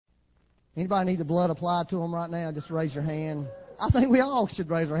Anybody need the blood applied to them right now? Just raise your hand. I think we all should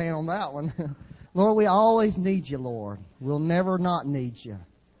raise our hand on that one. Lord, we always need you, Lord. We'll never not need you.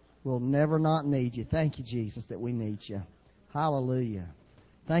 We'll never not need you. Thank you, Jesus, that we need you. Hallelujah.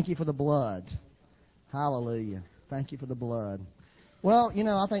 Thank you for the blood. Hallelujah. Thank you for the blood. Well,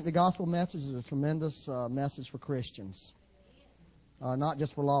 I think the gospel message is a tremendous message for Christians, not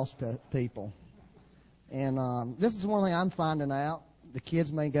just for lost people. And this is one thing I'm finding out. The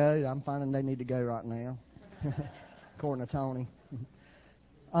kids may go. I'm finding they need to go right now, according to Tony.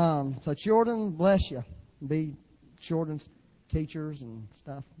 So children, bless you. Be children's teachers and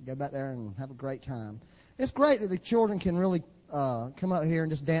stuff. Go back there and have a great time. It's great that the children can really come up here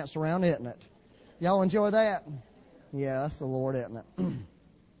and just dance around, isn't it? Y'all enjoy that? Yeah, that's the Lord, isn't it?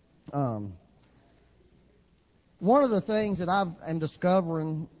 One of the things that I am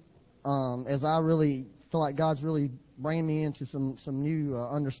discovering as I really feel like God's really bringing me into some new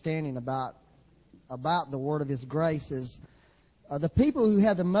understanding about the word of His grace is the people who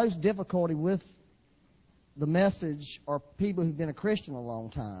have the most difficulty with the message are people who've been a Christian a long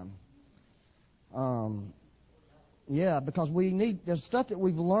time. Because there's stuff that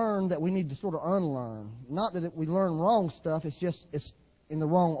we've learned that we need to sort of unlearn. Not that we learn wrong stuff, it's in the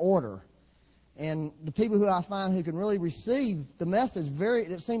wrong order. And the people who I find who can really receive the message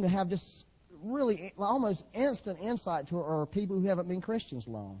that seem to have just really almost instant insight to it are people who haven't been Christians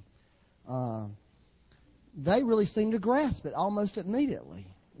long. They really seem to grasp it almost immediately.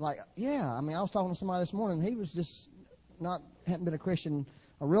 I was talking to somebody this morning, and he was just hadn't been a Christian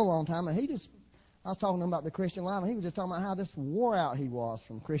a real long time, and I was talking to him about the Christian life, and he was just talking about how just wore out he was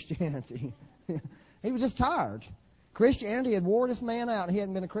from Christianity. He was just tired. Christianity had wore this man out, and he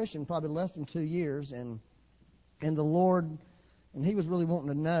hadn't been a Christian probably less than 2 years, and the Lord, and he was really wanting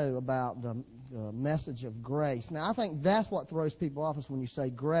to know about the message of grace. Now, I think that's what throws people off is when you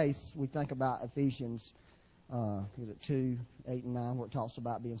say grace, we think about Ephesians 2, 8, and 9, where it talks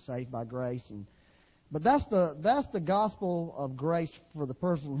about being saved by grace. But that's the gospel of grace for the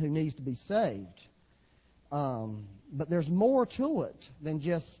person who needs to be saved. But there's more to it than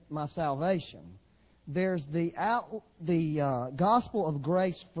just my salvation. There's the gospel of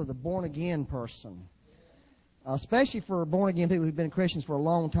grace for the born-again person, especially for born-again people who've been Christians for a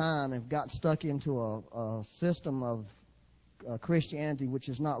long time and have got stuck into a system of Christianity which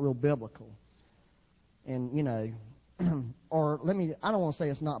is not real biblical. And, I don't want to say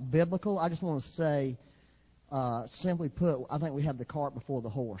it's not biblical. I just want to say, simply put, I think we have the cart before the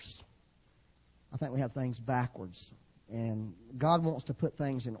horse. I think we have things backwards. And God wants to put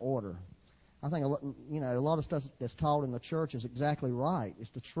things in order. I think, a lot of stuff that's taught in the church is exactly right.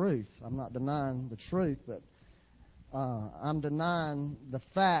 It's the truth. I'm not denying the truth, but I'm denying the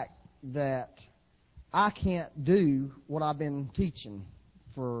fact that I can't do what I've been teaching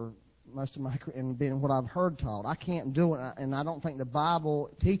for most of my and being what I've heard taught. I can't do it, and I don't think the Bible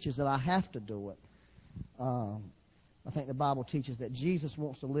teaches that I have to do it. I think the Bible teaches that Jesus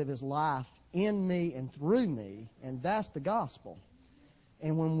wants to live His life in me and through me, and that's the gospel.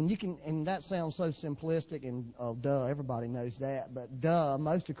 And when you can, and that sounds so simplistic, and everybody knows that, but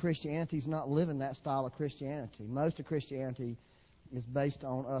most of Christianity is not living that style of Christianity. Most of Christianity is based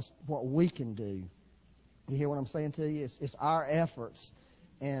on us, what we can do. You hear what I'm saying to you? It's our efforts.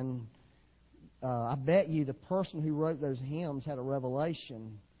 And I bet you the person who wrote those hymns had a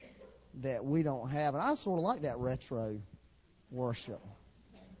revelation that we don't have. And I sort of like that retro worship.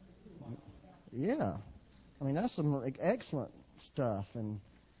 Yeah. That's some excellent stuff. And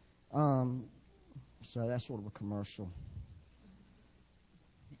so that's sort of a commercial.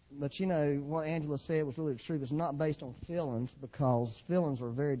 But what Angela said was really the truth. It's not based on feelings, because feelings are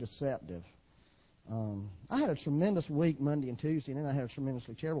very deceptive. I had a tremendous week Monday and Tuesday, and then I had a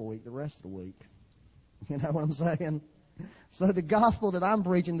tremendously terrible week the rest of the week. You know what I'm saying? So the gospel that I'm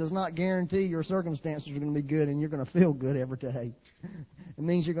preaching does not guarantee your circumstances are going to be good and you're going to feel good every day. It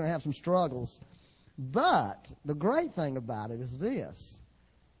means you're going to have some struggles. But the great thing about it is this.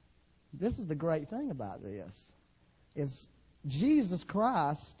 This is the great thing about this. Is Jesus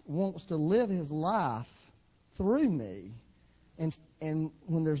Christ wants to live His life through me. And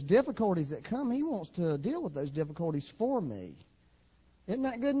when there's difficulties that come, He wants to deal with those difficulties for me. Isn't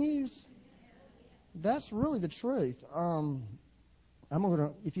that good news? That's really the truth. If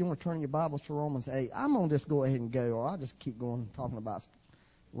you want to turn your Bibles to Romans 8, I'm going to just go ahead and go, or I'll just keep going talking about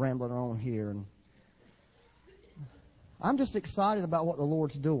rambling on here. And I'm just excited about what the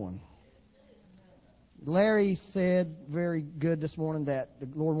Lord's doing. Larry said very good this morning that the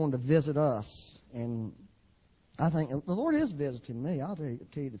Lord wanted to visit us, and I think the Lord is visiting me. I'll tell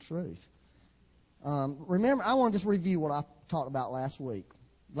you the truth. Remember, I want to just review what I talked about last week.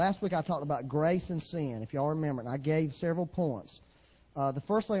 last week I talked about grace and sin, if y'all remember, and I gave several points. The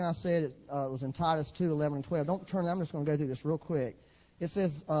first thing I said was in Titus 2:11 and 12. Don't turn. I'm just going to go through this real quick. It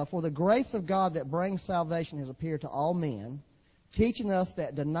says, "For the grace of God that brings salvation has appeared to all men, teaching us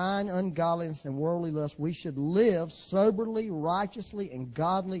that denying ungodliness and worldly lust, we should live soberly, righteously, and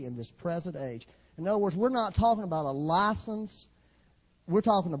godly in this present age." In other words, we're not talking about a license. We're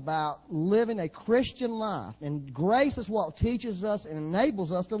talking about living a Christian life. And grace is what teaches us and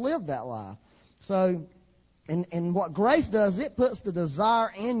enables us to live that life. So, and what grace does, it puts the desire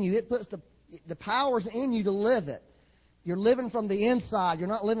in you. It puts the powers in you to live it. You're living from the inside. You're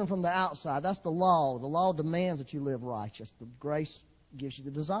not living from the outside. That's the law. The law demands that you live righteous. The grace gives you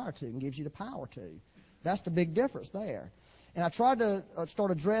the desire to and gives you the power to. That's the big difference there. And I tried to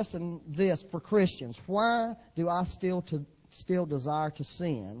start addressing this for Christians. Why do I still desire to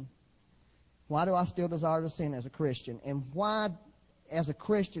sin? Why do I still desire to sin as a Christian? And why, as a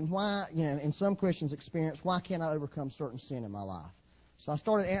Christian, in some Christians' experience, why can't I overcome certain sin in my life? So I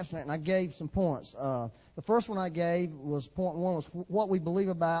started answering that, and I gave some points. The first one I gave was point one was what we believe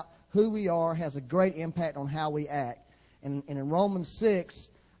about who we are has a great impact on how we act. And in Romans 6,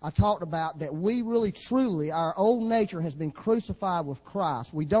 I talked about that we really truly, our old nature has been crucified with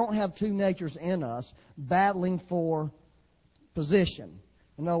Christ. We don't have two natures in us battling for position.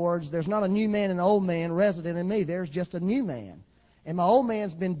 In other words, there's not a new man and an old man resident in me. There's just a new man. And my old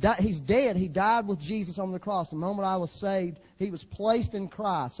man's he's dead. He died with Jesus on the cross. The moment I was saved, he was placed in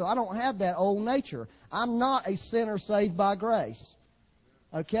Christ. So I don't have that old nature. I'm not a sinner saved by grace.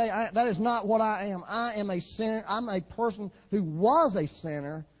 Okay? That is not what I am. I am a sinner. I'm a person who was a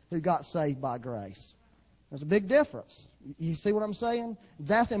sinner who got saved by grace. There's a big difference. You see what I'm saying?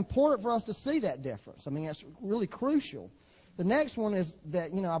 That's important for us to see that difference. I mean, that's really crucial. The next one is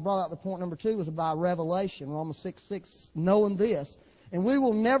that, I brought out the point number 2 was about revelation, Romans 6:6, knowing this. And we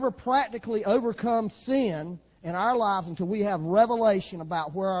will never practically overcome sin in our lives until we have revelation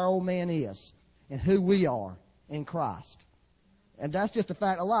about where our old man is and who we are in Christ. And that's just a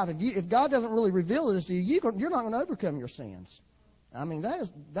fact of life. If God doesn't really reveal this to you, you're not going to overcome your sins. I mean,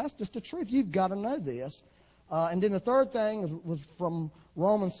 that's just the truth. You've got to know this. And then the third thing was from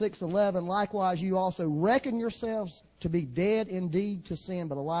Romans 6:11. Likewise, you also reckon yourselves to be dead indeed to sin,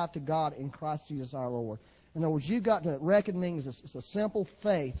 but alive to God in Christ Jesus our Lord. In other words, you've got to reckon means it's a simple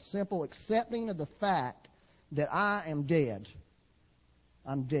faith, simple accepting of the fact that I am dead.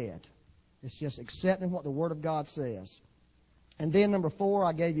 I'm dead. It's just accepting what the Word of God says. And then number 4,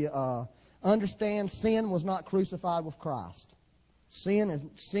 I gave you understand sin was not crucified with Christ. Sin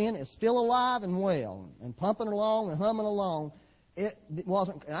is still alive and well and pumping along and humming along. It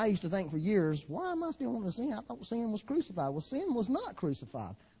wasn't. And I used to think for years, why am I still wanting to sin? I thought sin was crucified. Well, sin was not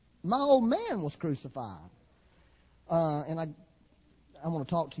crucified. My old man was crucified. And I want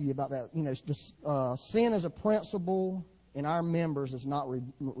to talk to you about that. Sin as a principle in our members is not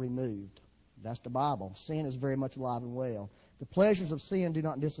removed. That's the Bible. Sin is very much alive and well. The pleasures of sin do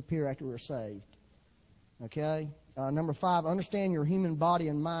not disappear after we're saved. Okay? Number 5, understand your human body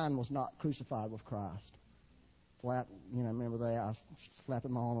and mind was not crucified with Christ. Remember that? I was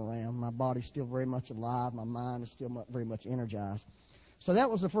flapping my arm around. My body's still very much alive. My mind is still very much energized. So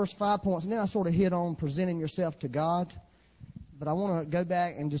that was the first 5 points. And then I sort of hit on presenting yourself to God. But I want to go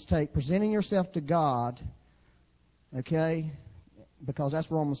back and just take presenting yourself to God, okay, because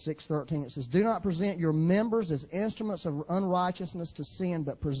that's Romans 6:13. It says, do not present your members as instruments of unrighteousness to sin,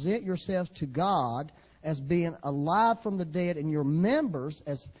 but present yourselves to God as being alive from the dead, and your members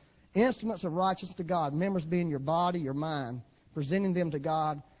as instruments of righteousness to God. Members being your body, your mind, presenting them to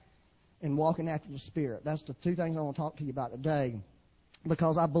God and walking after the Spirit. That's the 2 things I want to talk to you about today.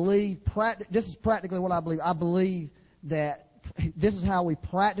 Because I believe, this is practically what I believe. I believe that this is how we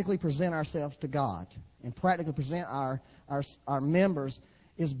practically present ourselves to God and practically present our members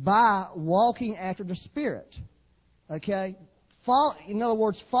is by walking after the Spirit. Okay? In other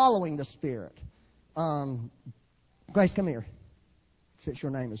words, following the Spirit. Grace, come here. Since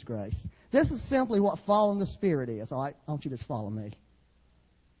your name is Grace. This is simply what following the Spirit is. All right? I want you to just follow me.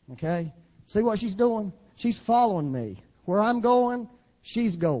 Okay? See what she's doing? She's following me. Where I'm going,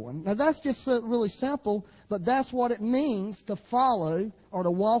 she's going. Now that's just really simple, but that's what it means to follow or to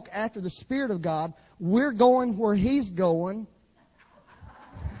walk after the Spirit of God. We're going where He's going.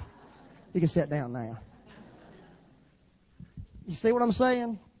 You can sit down now. You see what I'm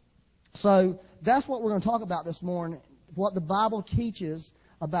saying? So that's what we're going to talk about this morning, what the Bible teaches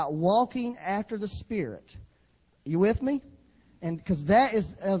about walking after the Spirit. You with me? And because that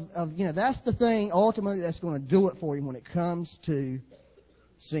is, that's the thing ultimately that's going to do it for you when it comes to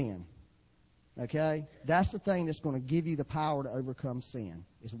sin. Okay? That's the thing that's going to give you the power to overcome sin,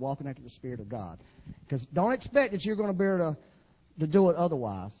 is walking after the Spirit of God. Because don't expect that you're going to be able to do it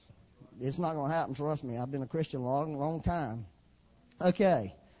otherwise. It's not going to happen, trust me. I've been a Christian a long, long time.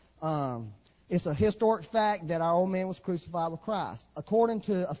 Okay. It's a historic fact that our old man was crucified with Christ. According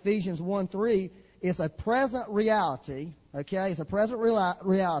to Ephesians 1:3, it's a present reality. Okay? It's a present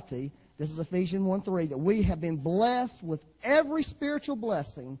reality. This is Ephesians 1:3, that we have been blessed with every spiritual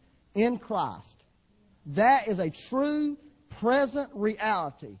blessing in Christ. That is a true present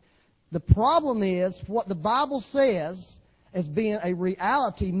reality. The problem is what the Bible says as being a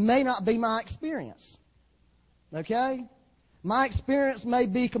reality may not be my experience. Okay? My experience may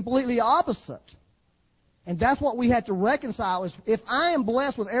be completely opposite. And that's what we have to reconcile is, if I am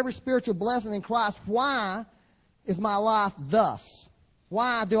blessed with every spiritual blessing in Christ, why is my life thus?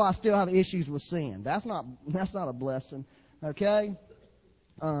 Why do I still have issues with sin? That's not a blessing. Okay?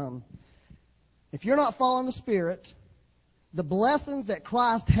 If you're not following the Spirit, the blessings that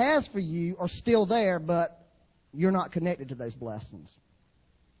Christ has for you are still there, but you're not connected to those blessings.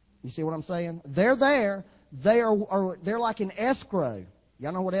 You see what I'm saying? They're there. They're like an escrow.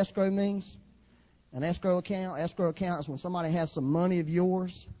 Y'all know what escrow means? An escrow account? Escrow account is when somebody has some money of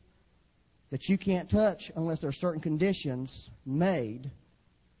yours that you can't touch unless there are certain conditions made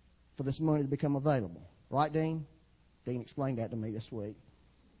for this money to become available. Right, Dean? Dean explained that to me this week,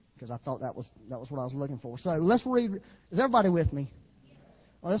 because I thought that was what I was looking for. So let's read. Is everybody with me?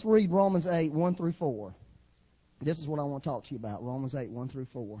 Well, let's read Romans 8, 1 through 4. This is what I want to talk to you about. Romans 8, 1 through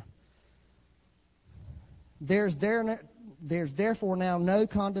 4. There's therefore now no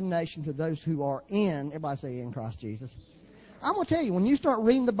condemnation to those who are in, everybody say in Christ Jesus. I'm going to tell you, when you start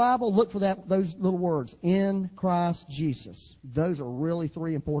reading the Bible, look for those little words, in Christ Jesus. Those are really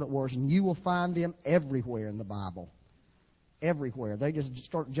three important words, and you will find them everywhere in the Bible. Everywhere. They just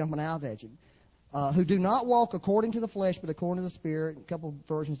start jumping out at you. Who do not walk according to the flesh, but according to the Spirit. A couple of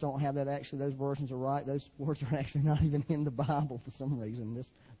versions don't have that. Actually, those versions are right. Those words are actually not even in the Bible for some reason.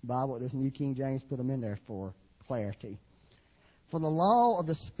 This New King James, put them in there for clarity. For the law of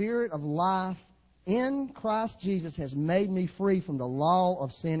the Spirit of life in Christ Jesus has made me free from the law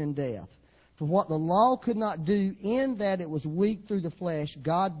of sin and death. For what the law could not do, in that it was weak through the flesh,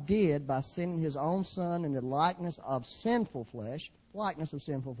 God did by sending His own Son in the likeness of sinful flesh,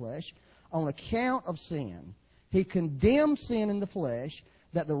 on account of sin. He condemned sin in the flesh,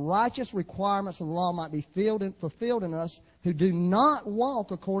 that the righteous requirements of the law might be fulfilled in us who do not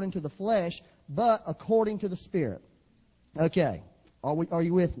walk according to the flesh, but according to the Spirit. Okay, are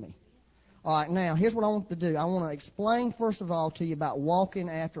you with me? All right, now, here's what I want to do. I want to explain, first of all, to you about walking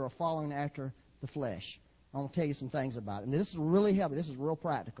after or following after the flesh. I want to tell you some things about it. And this is really heavy. This is real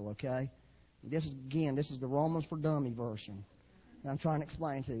practical, okay? This is the Romans for Dummy version that I'm trying to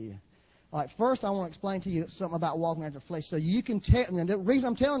explain to you. All right, first I want to explain to you something about walking after the flesh. So you can tell, and the reason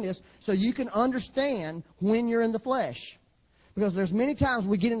I'm telling this, so you can understand when you're in the flesh. Because there's many times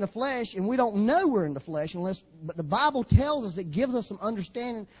we get in the flesh and we don't know we're in the flesh but the Bible tells us, it gives us some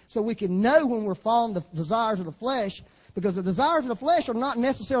understanding so we can know when we're following the desires of the flesh, because the desires of the flesh are not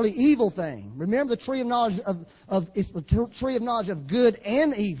necessarily evil things. Remember, the tree of knowledge it's the tree of knowledge of good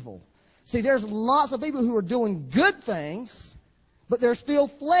and evil. See, there's lots of people who are doing good things, but they're still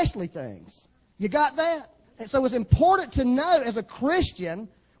fleshly things. You got that? And so it's important to know, as a Christian,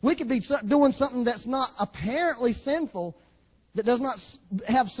 we could be doing something that's not apparently sinful, that does not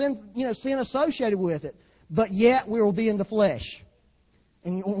have sin associated with it, but yet we will be in the flesh.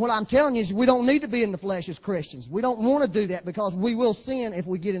 And what I'm telling you is we don't need to be in the flesh as Christians. We don't want to do that, because we will sin if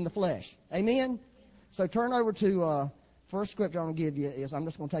we get in the flesh. Amen? So turn over to first scripture I'm going to give you is, I'm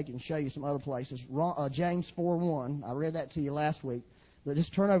just going to take it and show you some other places. James 4:1. I read that to you last week. But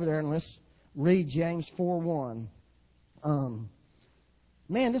just turn over there and let's read James 4:1.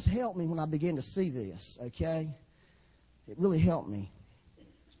 Man, this helped me when I began to see this, okay? It really helped me.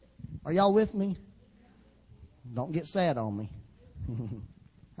 Are y'all with me? Don't get sad on me.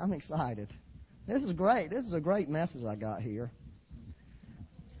 I'm excited. This is great. This is a great message I got here.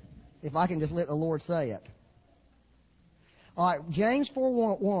 If I can just let the Lord say it. All right, James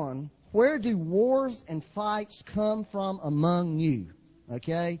 4:1. Where do wars and fights come from among you?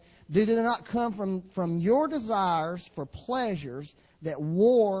 Okay? Do they not come from your desires for pleasures that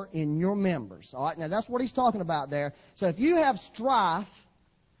war in your members? All right, now that's what he's talking about there. So if you have strife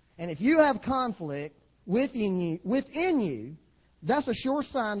and if you have conflict within you, that's a sure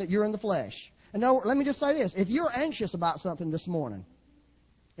sign that you're in the flesh. And now, let me just say this. If you're anxious about something this morning,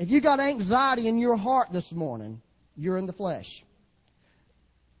 if you got anxiety in your heart this morning, you're in the flesh.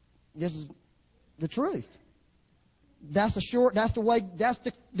 This is the truth. That's the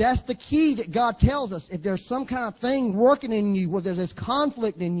key that God tells us. If there's some kind of thing working in you, where there's this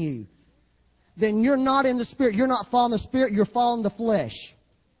conflict in you, then you're not in the Spirit. You're not following the Spirit. You're following the flesh.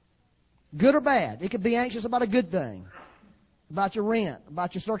 Good or bad. It could be anxious about a good thing, about your rent,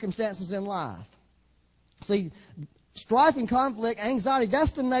 about your circumstances in life. See, strife and conflict, anxiety,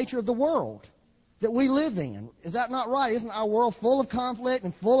 that's the nature of the world that we live in. Is that not right? Isn't our world full of conflict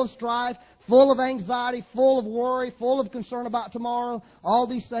and full of strife, full of anxiety, full of worry, full of concern about tomorrow? All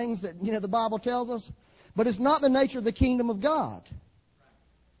these things that, the Bible tells us. But it's not the nature of the kingdom of God.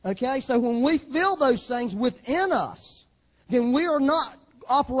 Okay? So when we feel those things within us, then we are not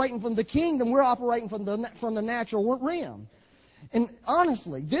operating from the kingdom. We're operating from the natural realm. And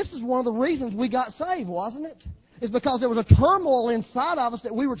honestly, this is one of the reasons we got saved, wasn't it? It's because there was a turmoil inside of us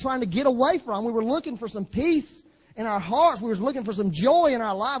that we were trying to get away from. We were looking for some peace in our hearts. We were looking for some joy in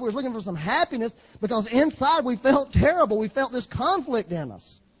our life. We were looking for some happiness because inside we felt terrible. We felt this conflict in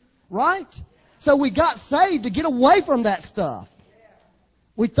us. Right? So we got saved to get away from that stuff.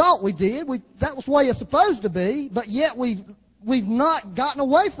 We thought we did. That was the way it's supposed to be, but yet we've not gotten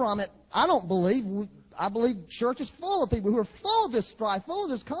away from it. I don't believe. I believe church is full of people who are full of this strife, full of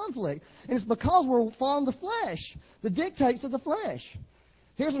this conflict. And it's because we're following the flesh, the dictates of the flesh.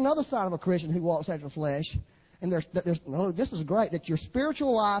 Here's another side of a Christian who walks after the flesh. And this is great, that your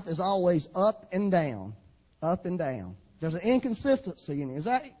spiritual life is always up and down. Up and down. There's an inconsistency in it. Is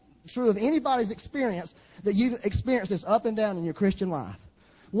that true of anybody's experience, that you've experienced this up and down in your Christian life?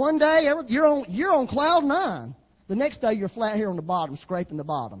 One day you're on cloud 9. The next day you're flat here on the bottom, scraping the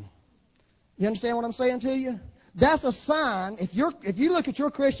bottom. You understand what I'm saying to you? That's a sign. If you look at your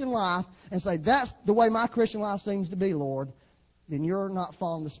Christian life and say, that's the way my Christian life seems to be, Lord, then you're not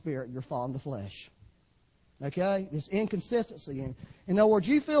following the Spirit, you're following the flesh. Okay? This inconsistency. In other words,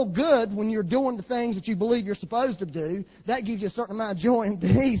 you feel good when you're doing the things that you believe you're supposed to do. That gives you a certain amount of joy and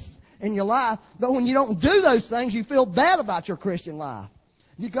peace in your life. But when you don't do those things, you feel bad about your Christian life.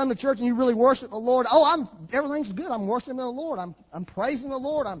 You come to church and you really worship the Lord. Everything's good. I'm worshiping the Lord. I'm praising the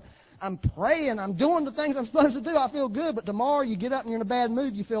Lord. I'm praying. I'm doing the things I'm supposed to do. I feel good. But tomorrow you get up and you're in a bad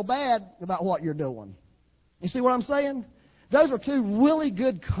mood. You feel bad about what you're doing. You see what I'm saying? Those are two really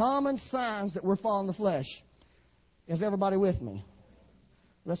good common signs that we're following the flesh. Is everybody with me?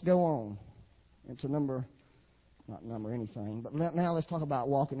 Let's go on. It's not number anything. But now let's talk about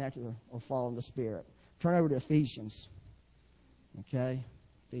walking after or following the Spirit. Turn over to Ephesians. Okay?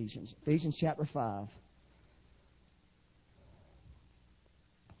 Ephesians chapter 5.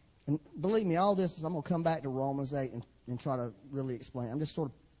 And believe me, all this, I'm going to come back to Romans 8 and try to really explain. I'm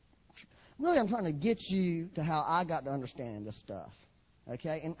trying to get you to how I got to understand this stuff.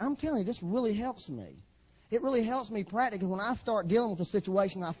 Okay? And I'm telling you, this really helps me. It really helps me practically when I start dealing with a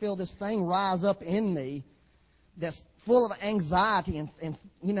situation. I feel this thing rise up in me that's full of anxiety and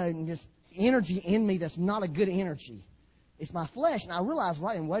this energy in me that's not a good energy. It's my flesh, and I realize,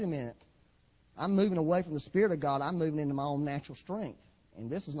 wait a minute, I'm moving away from the Spirit of God. I'm moving into my own natural strength. And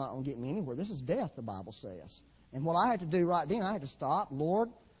this is not going to get me anywhere. This is death, the Bible says. And what I had to do right then, I had to stop. Lord,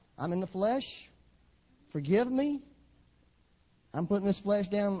 I'm in the flesh. Forgive me. I'm putting this flesh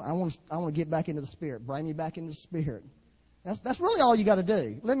down. I want to get back into the Spirit. Bring me back into the Spirit. That's really all you got to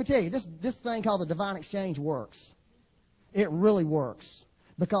do. Let me tell you, this thing called the divine exchange works. It really works.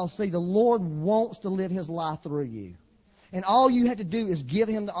 Because, see, the Lord wants to live His life through you. And all you have to do is give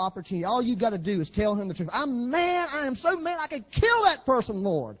Him the opportunity. All you got to do is tell Him the truth. I'm mad. I am so mad I could kill that person,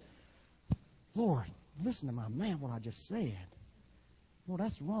 Lord. Lord, listen to my man, what I just said. Lord,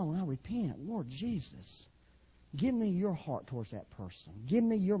 that's wrong. I repent. Lord Jesus, give me your heart towards that person. Give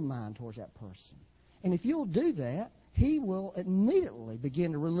me your mind towards that person. And if you'll do that, He will immediately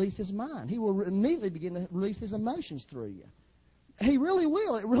begin to release His mind. He will immediately begin to release His emotions through you. He really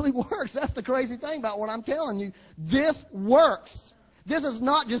will. It really works. That's the crazy thing about what I'm telling you. This works. This is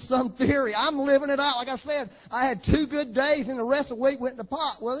not just some theory. I'm living it out. Like I said, I had 2 good days and the rest of the week went in the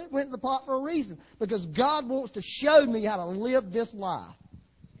pot. Well, it went in the pot for a reason. Because God wants to show me how to live this life.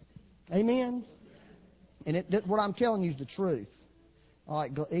 Amen? And what I'm telling you is the truth. All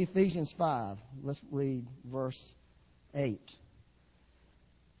right, Ephesians 5. Let's read verse 8.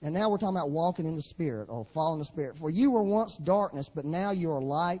 And now we're talking about walking in the Spirit or following the Spirit. For you were once darkness, but now you are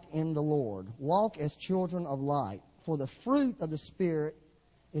light in the Lord. Walk as children of light. For the fruit of the Spirit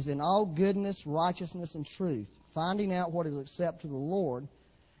is in all goodness, righteousness, and truth, finding out what is acceptable to the Lord,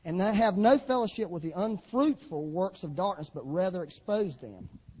 and that have no fellowship with the unfruitful works of darkness, but rather expose them.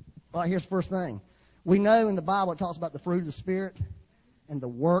 All right, here's the first thing. We know in the Bible it talks about the fruit of the Spirit and the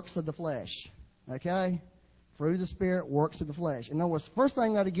works of the flesh. Okay? Fruit of the Spirit, works of the flesh. In other words, the first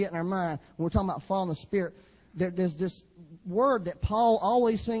thing we got to get in our mind when we're talking about following the Spirit, there's this word that Paul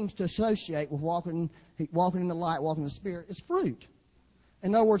always seems to associate with walking in the light, walking in the Spirit, is fruit.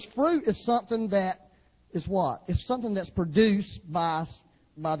 In other words, fruit is something that is what? It's something that's produced by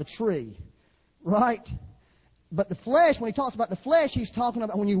the tree, right? But the flesh, when he talks about the flesh, he's talking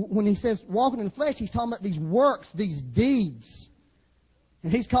about, when he says walking in the flesh, he's talking about these works, these deeds.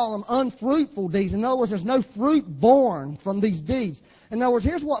 And he's calling them unfruitful deeds. In other words, there's no fruit born from these deeds. In other words,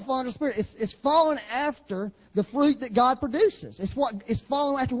 here's what following the Spirit. It's following after the fruit that God produces. It's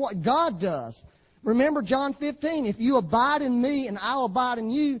following after what God does. Remember John 15, if you abide in me and I'll abide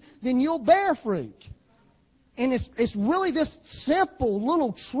in you, then you'll bear fruit. And it's really this simple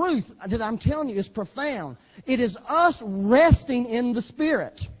little truth that I'm telling you is profound. It is us resting in the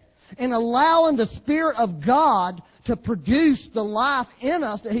Spirit and allowing the Spirit of God to produce the life in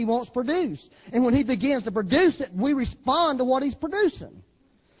us that He wants produced. And when He begins to produce it, we respond to what He's producing.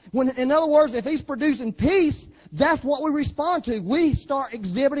 In other words, if He's producing peace, that's what we respond to. We start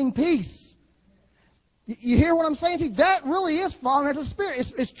exhibiting peace. You hear what I'm saying to you? That really is following after the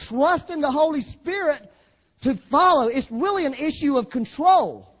Spirit. It's trusting the Holy Spirit to follow. It's really an issue of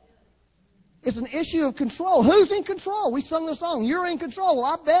control. It's an issue of control. Who's in control? We sung the song, you're in control. Well,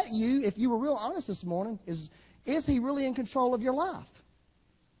 I bet you, if you were real honest this morning, is He really in control of your life?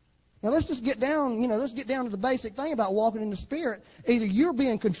 Now let's just get down, let's get down to the basic thing about walking in the Spirit. Either you're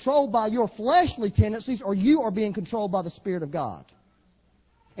being controlled by your fleshly tendencies or you are being controlled by the Spirit of God.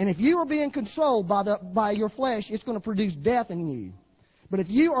 And if you are being controlled by your flesh, it's going to produce death in you. But if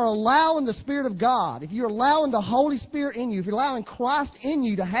you are allowing the Spirit of God, if you're allowing the Holy Spirit in you, if you're allowing Christ in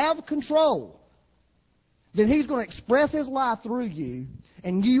you to have control, then He's going to express His life through you,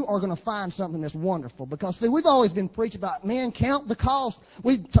 and you are going to find something that's wonderful. Because, see, we've always been preaching about, man, count the cost.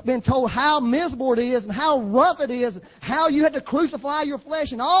 We've been told how miserable it is and how rough it is, and how you had to crucify your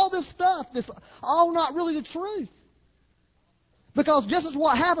flesh and all this stuff. That's all not really the truth. Because this is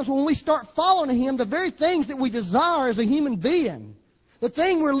what happens when we start following Him, the very things that we desire as a human being. The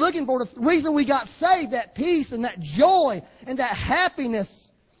thing we're looking for, the reason we got saved, that peace and that joy and that happiness,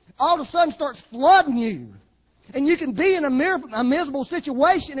 all of a sudden starts flooding you. And you can be in a miserable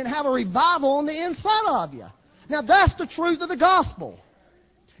situation and have a revival on the inside of you. Now that's the truth of the gospel.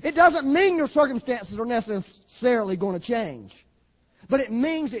 It doesn't mean your circumstances are necessarily going to change. But it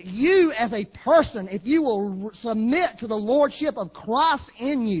means that you as a person, if you will submit to the lordship of Christ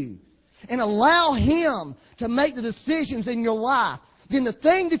in you and allow Him to make the decisions in your life, then the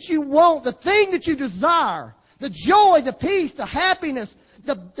thing that you want, the thing that you desire, the joy, the peace, the happiness,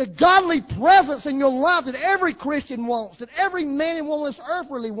 the godly presence in your life that every Christian wants, that every man and woman on this earth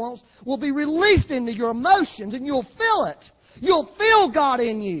really wants, will be released into your emotions, and you'll feel it. You'll feel God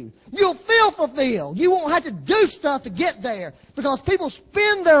in you. You'll feel fulfilled. You won't have to do stuff to get there, because people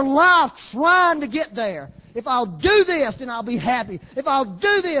spend their life trying to get there. If I'll do this, then I'll be happy. If I'll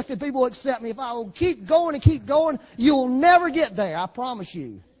do this, then people will accept me. If I will keep going, you'll never get there, I promise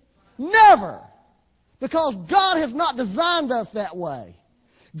you. Never. Because God has not designed us that way.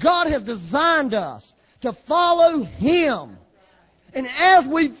 God has designed us to follow Him. And as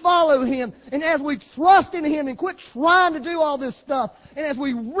we follow Him, and as we trust in Him and quit trying to do all this stuff, and as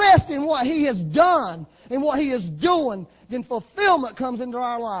we rest in what He has done and what He is doing, then fulfillment comes into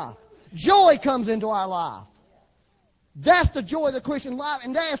our life. Joy comes into our life. That's the joy of the Christian life,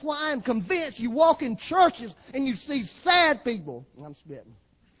 and that's why I am convinced you walk in churches and you see sad people. I'm spitting.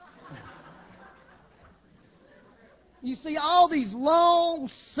 You see all these long,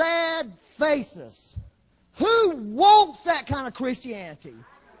 sad faces. Who wants that kind of Christianity?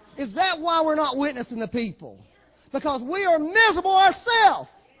 Is that why we're not witnessing to people? Because we are miserable ourselves.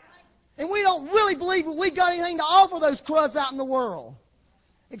 And we don't really believe that we've got anything to offer those cruds out in the world.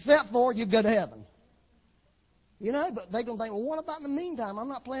 Except for you go to heaven. But they're going to think, well, what about in the meantime? I'm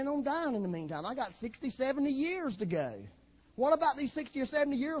not planning on dying in the meantime. I got 60, 70 years to go. What about these 60 or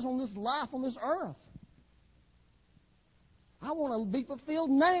 70 years on this life, on this earth? I want to be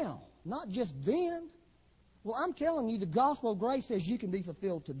fulfilled now, not just then. Well, I'm telling you, the gospel of grace says you can be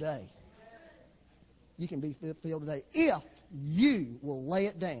fulfilled today. You can be fulfilled today if you will lay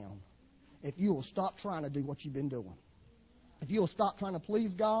it down. If you will stop trying to do what you've been doing. If you will stop trying to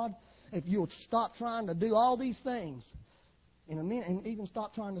please God. If you will stop trying to do all these things. And even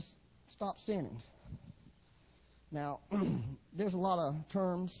stop trying to stop sinning. Now, there's a lot of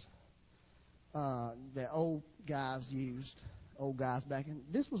terms that old guys used. Old guys back in.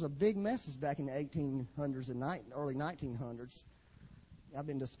 This was a big message back in the 1800s and early 1900s. I've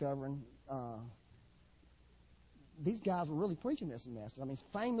been discovering these guys were really preaching this message. I mean,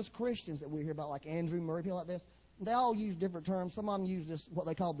 famous Christians that we hear about, like Andrew Murray, people like this, they all use different terms. Some of them use this, what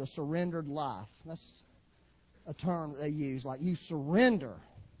they call the surrendered life. a term that they use, like you surrender.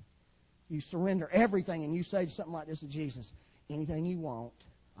 You surrender everything, and you say something like this to Jesus: anything you want,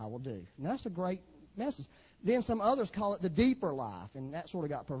 I will do. And that's a great message. Then some others call it the deeper life, and that sort of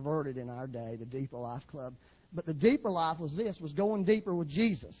got perverted in our day, the Deeper Life Club. But the deeper life was going deeper with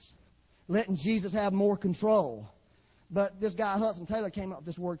Jesus, letting Jesus have more control. But this guy, Hudson Taylor, came up with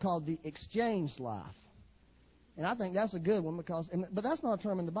this word called the exchange life. And I think that's a good one but that's not a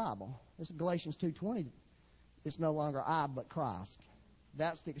term in the Bible. It's Galatians 2:20. It's no longer I, but Christ.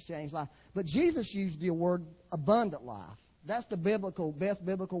 That's the exchange life. But Jesus used the word abundant life. That's the best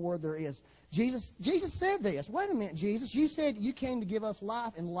biblical word there is. Jesus said this. Wait a minute, Jesus. You said you came to give us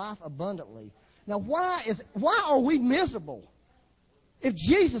life and life abundantly. Now, why are we miserable? If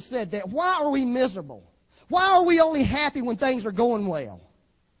Jesus said that, why are we miserable? Why are we only happy when things are going well?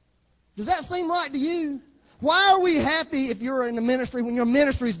 Does that seem right to you? Why are we happy if you're in the ministry when your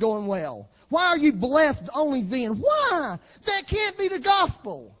ministry is going well? Why are you blessed only then? Why? That can't be the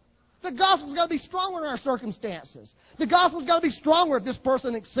gospel. The gospel's got to be stronger in our circumstances. The gospel's got to be stronger if this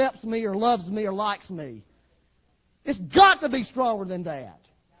person accepts me or loves me or likes me. It's got to be stronger than that.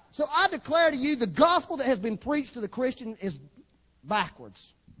 So I declare to you, the gospel that has been preached to the Christian is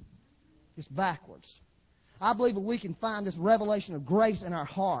backwards. It's backwards. I believe if we can find this revelation of grace in our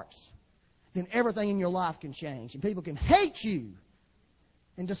hearts, then everything in your life can change. And people can hate you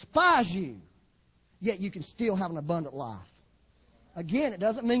and despise you, yet you can still have an abundant life. Again, it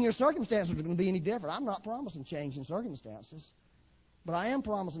doesn't mean your circumstances are going to be any different. I'm not promising change in circumstances. But I am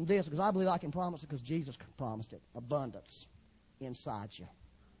promising this because I believe I can promise it because Jesus promised it. Abundance inside you.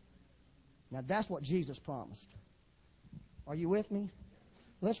 Now, that's what Jesus promised. Are you with me?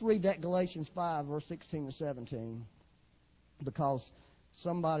 Let's read that Galatians 5, verse 16 to 17, because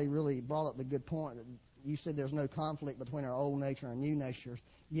somebody really brought up the good point that you said there's no conflict between our old nature and new nature,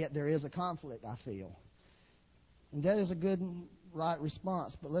 yet there is a conflict, I feel. And that is a good, right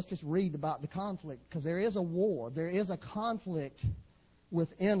response. But let's just read about the conflict, because there is a war. There is a conflict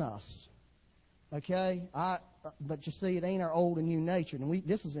within us. Okay? But you see, it ain't our old and new nature. And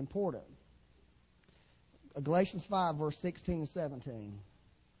this is important. Galatians 5, verse 16 and 17.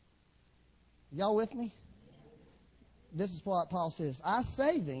 Y'all with me? This is what Paul says. I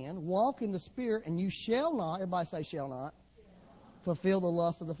say then, walk in the Spirit, and you shall not, everybody say shall not, fulfill the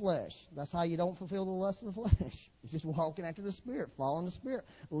lust of the flesh. That's how you don't fulfill the lust of the flesh. It's just walking after the Spirit, following the Spirit,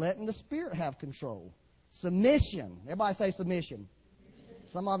 letting the Spirit have control. Submission. Everybody say submission.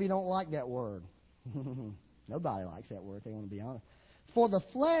 Some of you don't like that word. Nobody likes that word, if they want to be honest. For the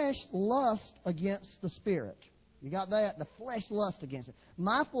flesh lusts against the Spirit. You got that? The flesh lusts against it.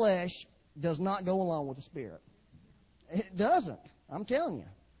 My flesh does not go along with the Spirit. It doesn't. I'm telling you.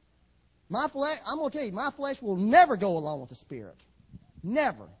 I'm going to tell you, my flesh will never go along with the Spirit.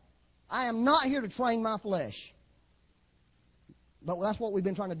 Never. I am not here to train my flesh. But that's what we've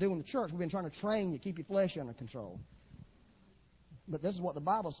been trying to do in the church. We've been trying to train you, keep your flesh under control. But this is what the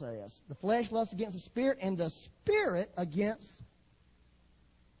Bible says. The flesh lusts against the Spirit, and the Spirit against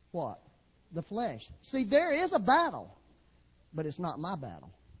what? The flesh. See, there is a battle, but it's not my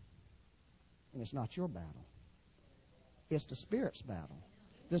battle. And it's not your battle. It's the Spirit's battle.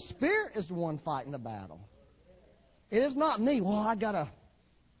 The Spirit is the one fighting the battle. It is not me. Well, I got to,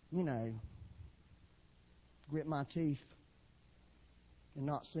 grit my teeth and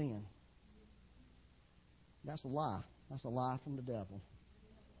not sin. That's a lie. That's a lie from the devil.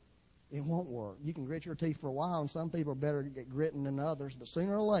 It won't work. You can grit your teeth for a while, and some people are better at gritting than others, but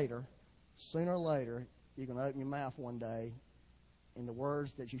sooner or later, you're going to open your mouth one day, and the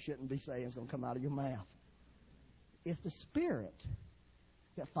words that you shouldn't be saying is going to come out of your mouth. It's the Spirit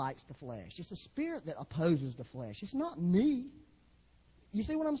that fights the flesh. It's the Spirit that opposes the flesh. It's not me. You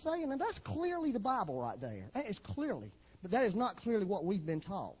see what I'm saying? And that's clearly the Bible right there. It's clearly. But that is not clearly what we've been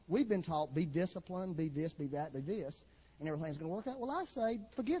taught. We've been taught, be disciplined, be this, be that, be this, and everything's going to work out. Well, I say,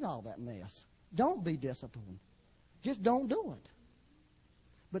 forget all that mess. Don't be disciplined. Just don't do it.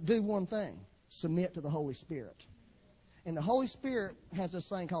 But do one thing. Submit to the Holy Spirit. And the Holy Spirit has this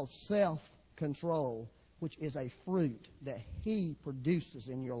thing called self-control, which is a fruit that He produces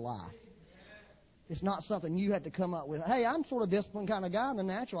in your life. It's not something you have to come up with. Hey, I'm sort of a disciplined kind of guy in the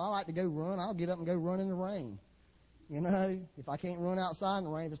natural. I like to go run. I'll get up and go run in the rain. If I can't run outside in the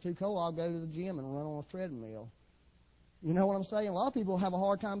rain, if it's too cold, I'll go to the gym and run on a treadmill. You know what I'm saying? A lot of people have a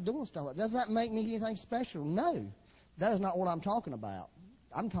hard time doing stuff like that. Does that make me anything special? No. That is not what I'm talking about.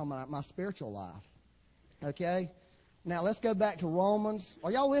 I'm talking about my spiritual life. Okay? Now, let's go back to Romans.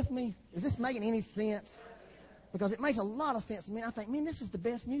 Are y'all with me? Is this making any sense? Because it makes a lot of sense to me. I think, this is the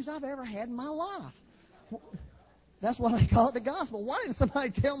best news I've ever had in my life. That's why they call it the gospel. Why didn't somebody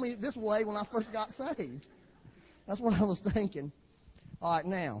tell me this way when I first got saved? That's what I was thinking. All right,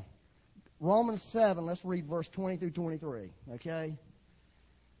 now, Romans 7, let's read verse 20 through 23, okay?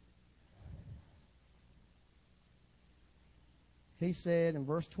 He said in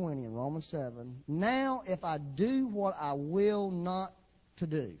verse 20 in Romans 7, now if I do what I will not to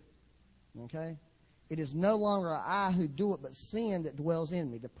do, okay, it is no longer I who do it, but sin that dwells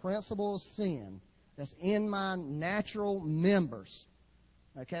in me. The principle of sin that's in my natural members.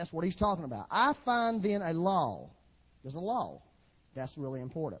 Okay, that's what he's talking about. I find then a law. There's a law. That's really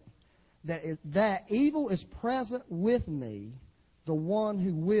important. That evil is present with me, the one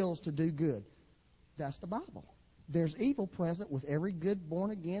who wills to do good. That's the Bible. There's evil present with every good,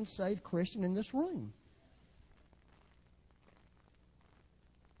 born-again, saved Christian in this room.